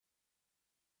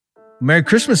Merry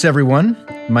Christmas, everyone.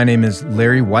 My name is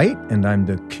Larry White, and I'm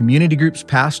the community groups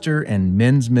pastor and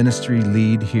men's ministry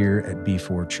lead here at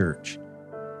B4 Church.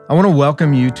 I want to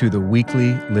welcome you to the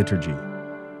weekly Liturgy.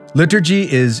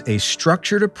 Liturgy is a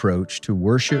structured approach to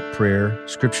worship, prayer,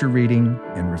 scripture reading,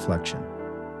 and reflection.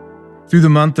 Through the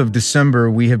month of December,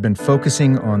 we have been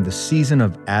focusing on the season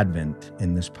of Advent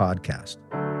in this podcast.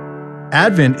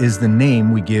 Advent is the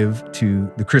name we give to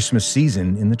the Christmas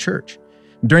season in the church.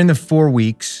 During the 4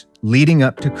 weeks leading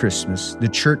up to Christmas, the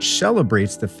church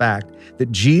celebrates the fact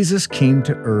that Jesus came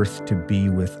to earth to be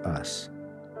with us.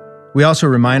 We also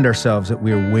remind ourselves that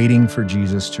we are waiting for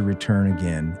Jesus to return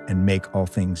again and make all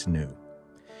things new.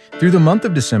 Through the month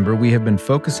of December, we have been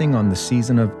focusing on the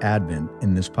season of Advent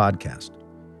in this podcast.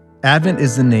 Advent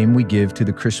is the name we give to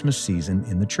the Christmas season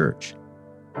in the church.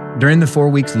 During the 4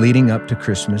 weeks leading up to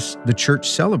Christmas, the church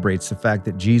celebrates the fact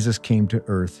that Jesus came to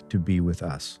earth to be with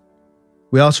us.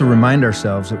 We also remind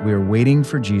ourselves that we are waiting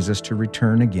for Jesus to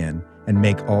return again and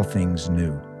make all things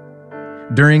new.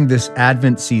 During this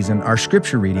Advent season, our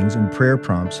scripture readings and prayer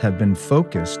prompts have been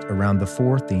focused around the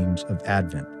 4 themes of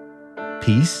Advent: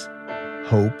 peace,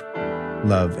 hope,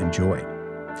 love, and joy.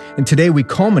 And today we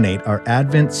culminate our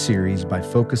Advent series by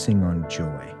focusing on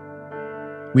joy.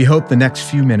 We hope the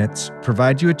next few minutes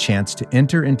provide you a chance to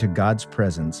enter into God's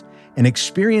presence and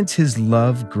experience His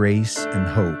love, grace, and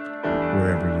hope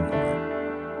wherever you are.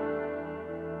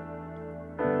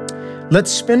 Let's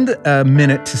spend a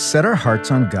minute to set our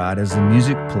hearts on God as the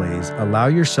music plays. Allow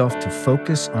yourself to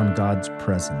focus on God's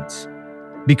presence.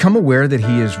 Become aware that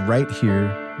He is right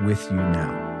here with you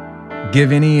now.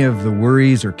 Give any of the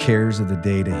worries or cares of the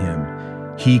day to Him.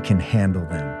 He can handle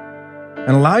them.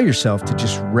 And allow yourself to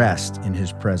just rest in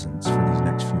His presence for these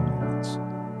next few moments.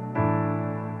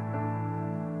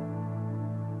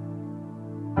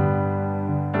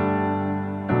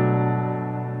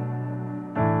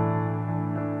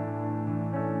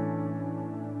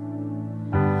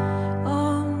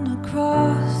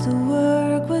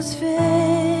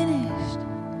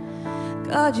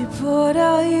 God, you poured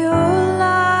out your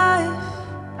life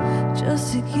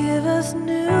just to give us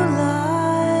new life.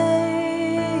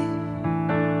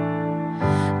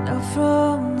 Now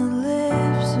from the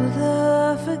lips of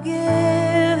the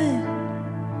forgiven,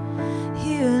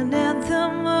 hear an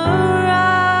anthem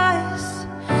arise.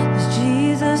 Is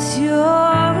Jesus your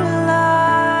life?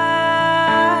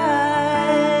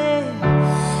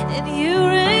 And you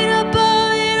reign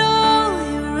above it all,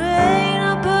 you reign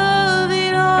above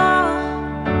it all.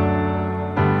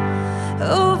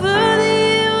 Over the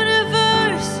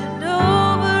universe and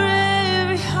over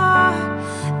every heart,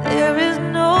 there is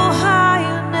no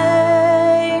higher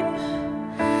name.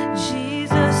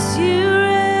 Jesus, you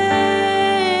reign.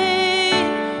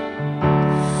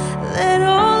 Let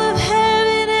all of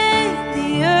heaven and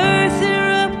the earth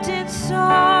erupt in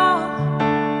song.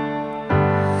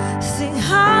 Sing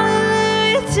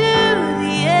hallelujah to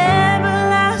the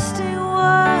everlasting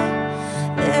one.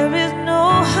 There is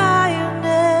no higher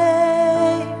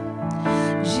name.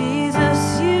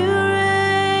 Jesus, you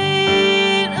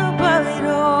reign above it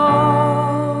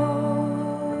all.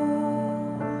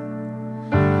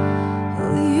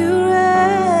 Oh, you reign.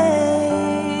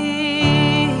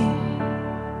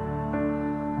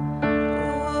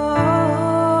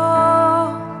 Oh,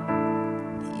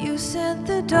 you sent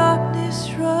the darkness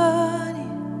running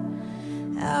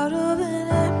out of an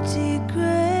empty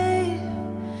grave.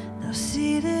 Now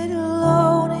seated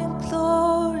alone in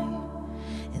glory,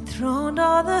 enthroned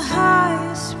on the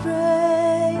highest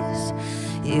praise.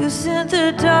 You sent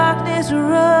the darkness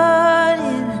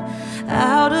running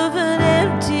out of an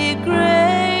empty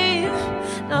grave.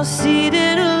 Now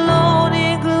seated alone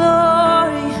in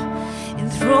glory,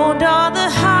 enthroned on the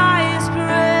highest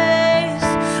praise.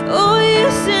 Oh, you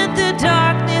sent the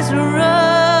darkness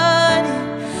running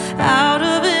out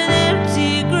of an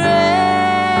empty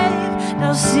grave.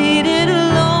 Now seated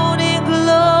alone in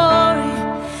glory,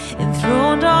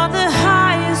 enthroned on the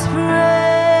highest praise.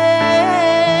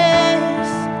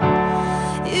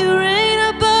 You reign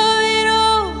above it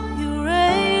all, you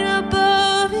reign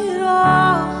above it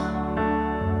all.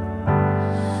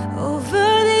 Over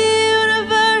the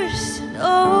universe and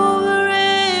over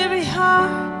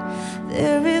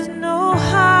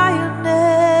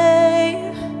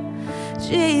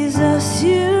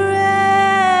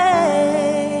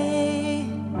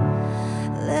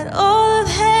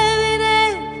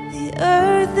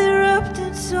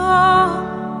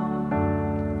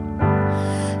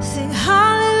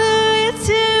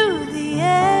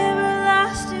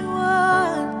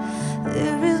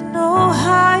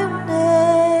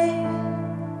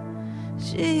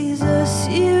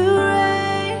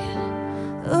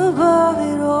above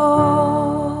it all.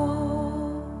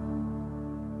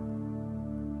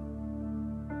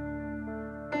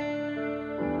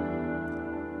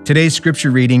 Today's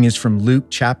scripture reading is from Luke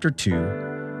chapter 2,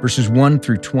 verses 1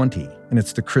 through 20, and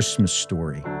it's the Christmas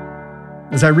story.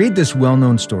 As I read this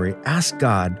well-known story, ask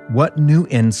God what new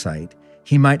insight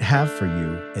He might have for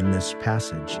you in this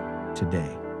passage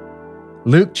today.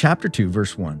 Luke chapter 2,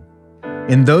 verse 1.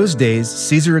 In those days,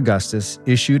 Caesar Augustus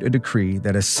issued a decree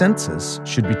that a census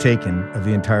should be taken of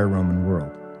the entire Roman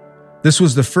world. This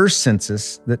was the first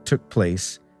census that took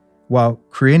place while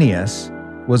Quirinius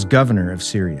was governor of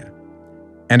Syria.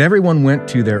 And everyone went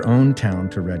to their own town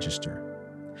to register.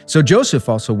 So Joseph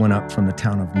also went up from the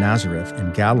town of Nazareth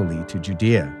in Galilee to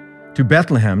Judea, to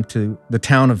Bethlehem, to the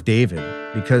town of David,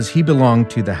 because he belonged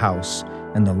to the house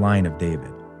and the line of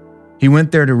David. He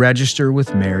went there to register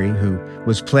with Mary, who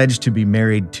was pledged to be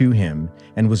married to him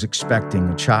and was expecting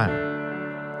a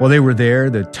child. While they were there,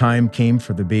 the time came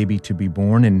for the baby to be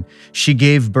born, and she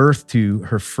gave birth to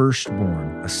her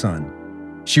firstborn, a son.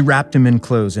 She wrapped him in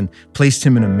clothes and placed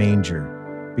him in a manger,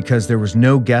 because there was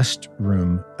no guest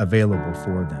room available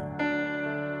for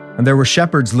them. And there were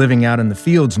shepherds living out in the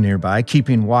fields nearby,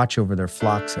 keeping watch over their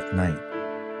flocks at night.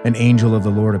 An angel of the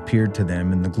Lord appeared to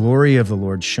them, and the glory of the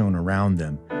Lord shone around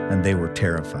them, and they were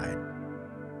terrified.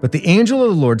 But the angel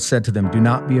of the Lord said to them, "Do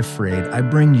not be afraid. I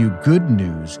bring you good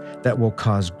news that will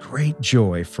cause great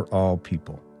joy for all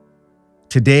people.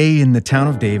 Today in the town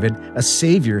of David, a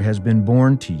Savior has been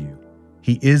born to you.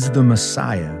 He is the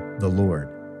Messiah, the Lord.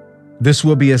 This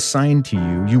will be a sign to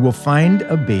you. You will find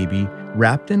a baby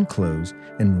wrapped in clothes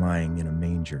and lying in a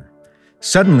manger."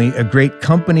 Suddenly, a great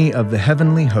company of the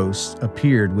heavenly hosts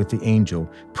appeared with the angel,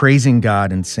 praising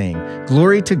God and saying,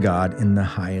 "Glory to God in the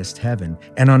highest heaven,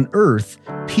 and on earth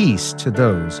peace to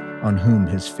those on whom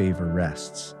His favor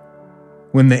rests."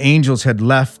 When the angels had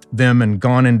left them and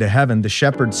gone into heaven, the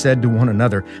shepherds said to one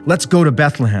another, "Let's go to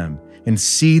Bethlehem and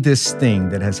see this thing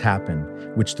that has happened,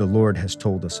 which the Lord has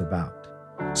told us about."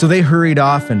 So they hurried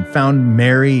off and found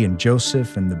Mary and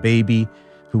Joseph and the baby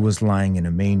who was lying in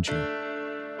a manger.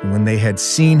 And when they had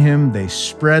seen him, they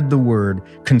spread the word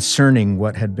concerning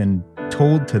what had been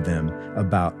told to them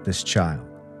about this child.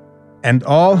 And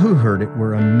all who heard it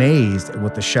were amazed at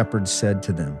what the shepherds said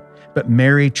to them. But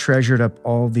Mary treasured up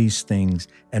all these things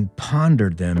and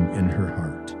pondered them in her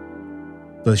heart.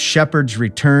 The shepherds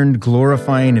returned,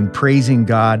 glorifying and praising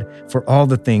God for all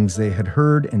the things they had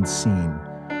heard and seen,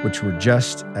 which were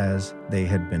just as they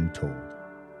had been told.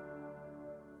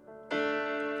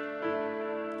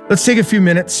 Let's take a few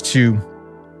minutes to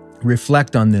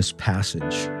reflect on this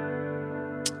passage.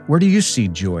 Where do you see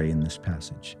joy in this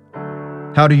passage?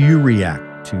 How do you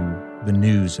react to the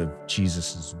news of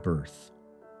Jesus' birth?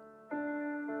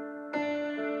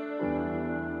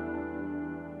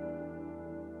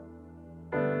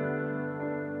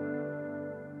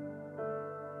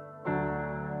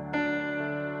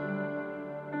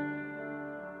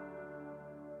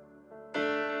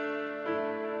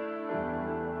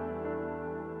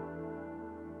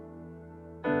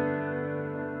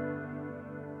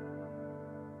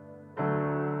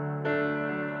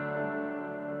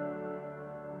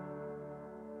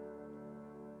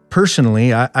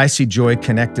 Personally, I see joy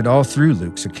connected all through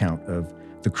Luke's account of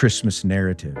the Christmas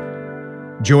narrative.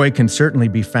 Joy can certainly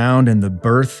be found in the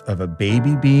birth of a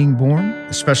baby being born,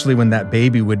 especially when that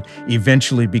baby would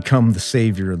eventually become the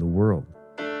Savior of the world.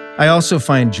 I also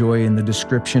find joy in the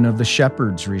description of the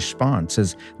shepherds' response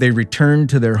as they returned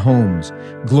to their homes,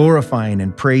 glorifying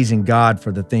and praising God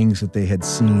for the things that they had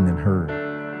seen and heard.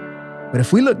 But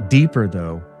if we look deeper,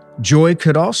 though, joy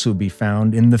could also be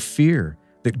found in the fear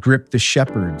that gripped the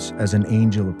shepherds as an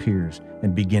angel appears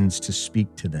and begins to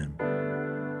speak to them.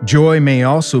 Joy may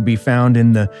also be found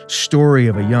in the story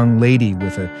of a young lady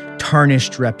with a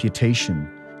tarnished reputation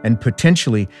and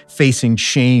potentially facing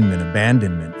shame and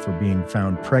abandonment for being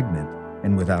found pregnant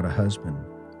and without a husband.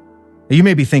 Now, you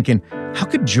may be thinking, how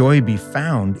could joy be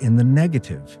found in the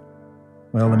negative?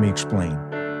 Well, let me explain.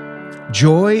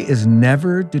 Joy is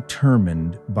never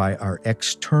determined by our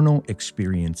external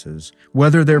experiences,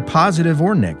 whether they're positive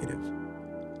or negative.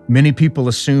 Many people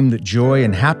assume that joy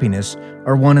and happiness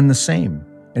are one and the same,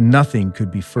 and nothing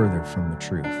could be further from the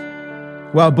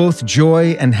truth. While both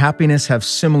joy and happiness have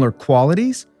similar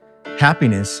qualities,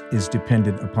 happiness is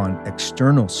dependent upon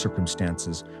external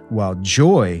circumstances, while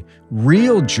joy,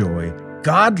 real joy,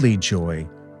 godly joy,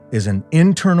 is an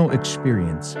internal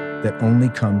experience that only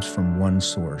comes from one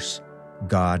source,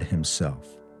 God Himself.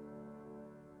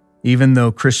 Even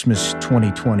though Christmas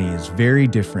 2020 is very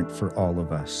different for all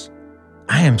of us,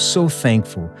 I am so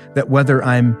thankful that whether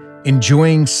I'm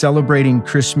enjoying celebrating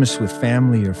Christmas with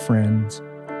family or friends,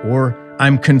 or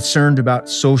I'm concerned about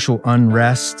social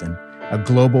unrest and a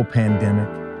global pandemic,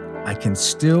 I can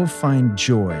still find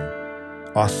joy,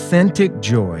 authentic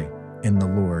joy in the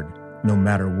Lord, no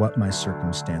matter what my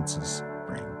circumstances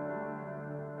bring.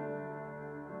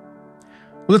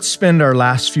 Let's spend our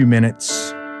last few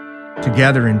minutes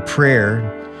together in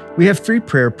prayer. We have 3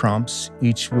 prayer prompts.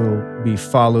 Each will be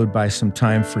followed by some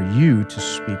time for you to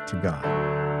speak to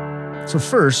God. So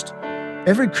first,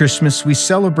 every Christmas we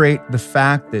celebrate the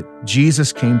fact that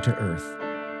Jesus came to earth.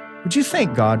 Would you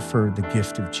thank God for the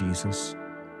gift of Jesus?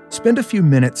 Spend a few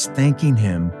minutes thanking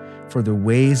Him for the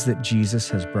ways that Jesus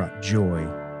has brought joy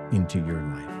into your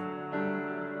life.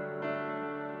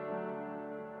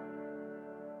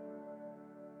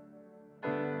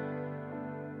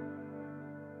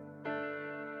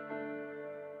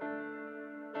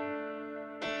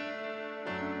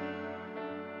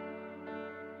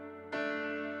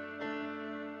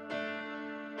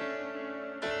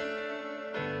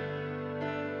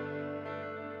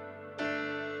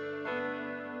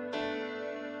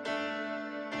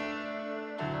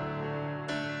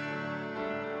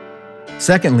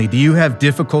 Secondly, do you have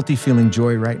difficulty feeling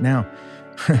joy right now?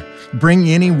 Bring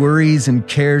any worries and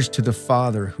cares to the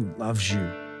Father who loves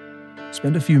you.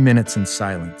 Spend a few minutes in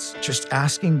silence, just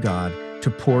asking God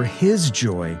to pour His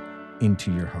joy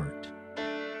into your heart.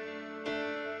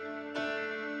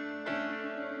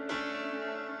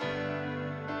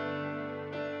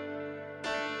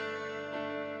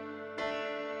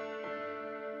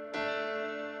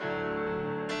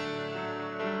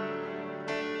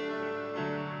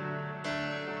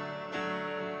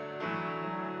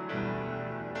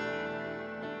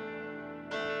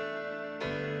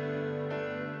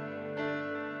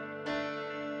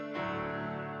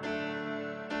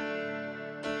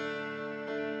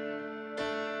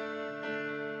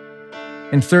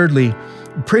 And thirdly,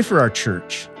 pray for our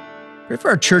church. Pray for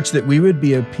our church that we would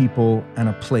be a people and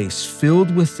a place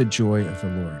filled with the joy of the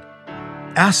Lord.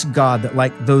 Ask God that,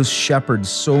 like those shepherds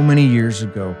so many years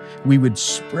ago, we would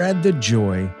spread the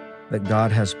joy that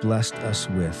God has blessed us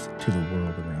with to the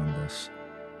world around us.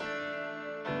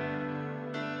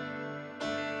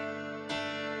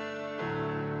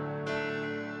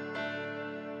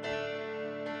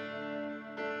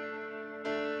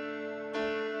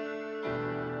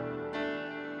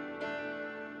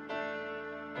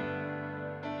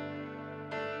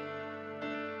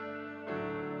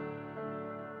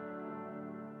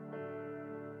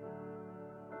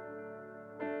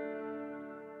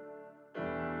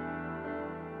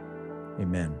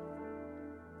 Amen.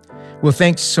 Well,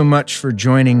 thanks so much for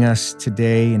joining us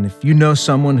today. And if you know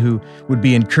someone who would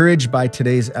be encouraged by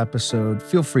today's episode,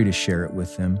 feel free to share it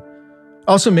with them.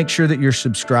 Also, make sure that you're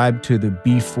subscribed to the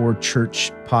B4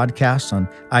 Church podcast on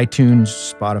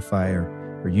iTunes, Spotify,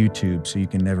 or YouTube so you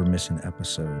can never miss an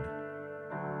episode.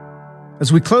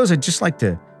 As we close, I'd just like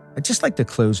to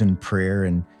close in prayer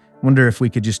and wonder if we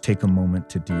could just take a moment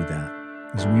to do that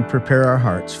as we prepare our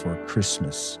hearts for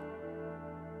Christmas.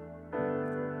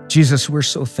 Jesus, we're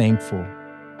so thankful.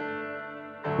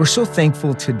 We're so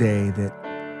thankful today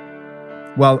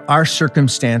that while our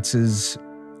circumstances,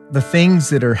 the things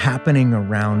that are happening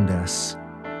around us,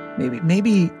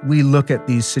 maybe we look at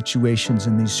these situations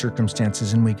and these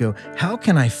circumstances and we go, how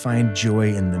can I find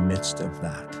joy in the midst of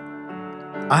that?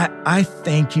 I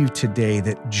thank you today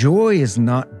that joy is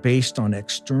not based on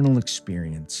external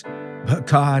experience, but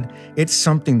God, it's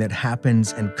something that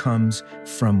happens and comes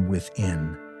from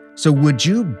within. So would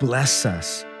you bless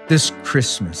us this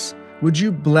Christmas? Would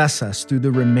you bless us through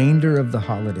the remainder of the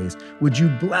holidays? Would you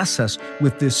bless us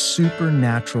with this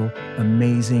supernatural,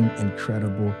 amazing,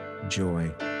 incredible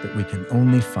joy that we can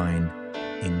only find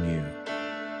in you?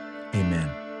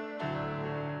 Amen.